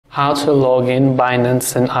How to log in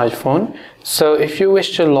Binance in iPhone. So if you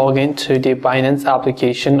wish to log into the Binance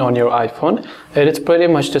application on your iPhone, it is pretty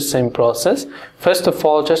much the same process. First of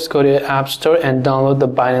all, just go to your App Store and download the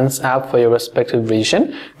Binance app for your respective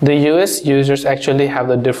region. The US users actually have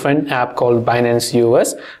the different app called Binance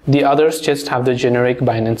US. The others just have the generic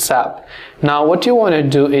Binance app. Now what you want to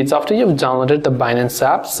do is, after you've downloaded the Binance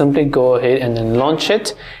app, simply go ahead and then launch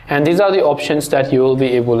it. And these are the options that you will be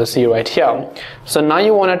able to see right here. So now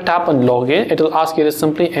you want to tap on login. It will ask you to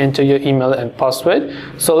simply enter your email and password.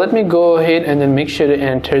 So let me go ahead and then make sure to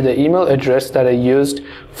enter the email address that I used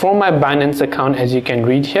for my Binance account, as you can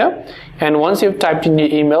read here. And once you've typed in your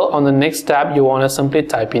email, on the next tab you want to simply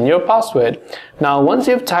type in your password. Now once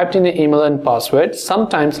you've typed in the email and password,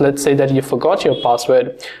 sometimes let's say that you forgot your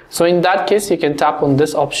password. So in that case, you can tap on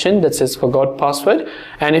this option that says forgot password.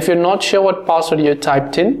 And if you're not sure what password you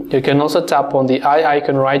typed in, you can also tap on the eye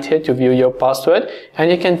icon right here to view your password, and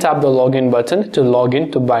you can tap the login button to log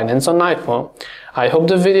in to Binance on iPhone. I hope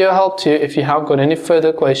the video helped you. If you have got any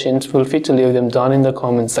further questions, feel free to leave them down in the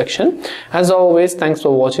comment section. As always, thanks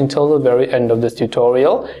for watching till the very end of this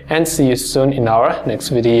tutorial, and see you soon in our next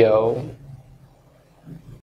video.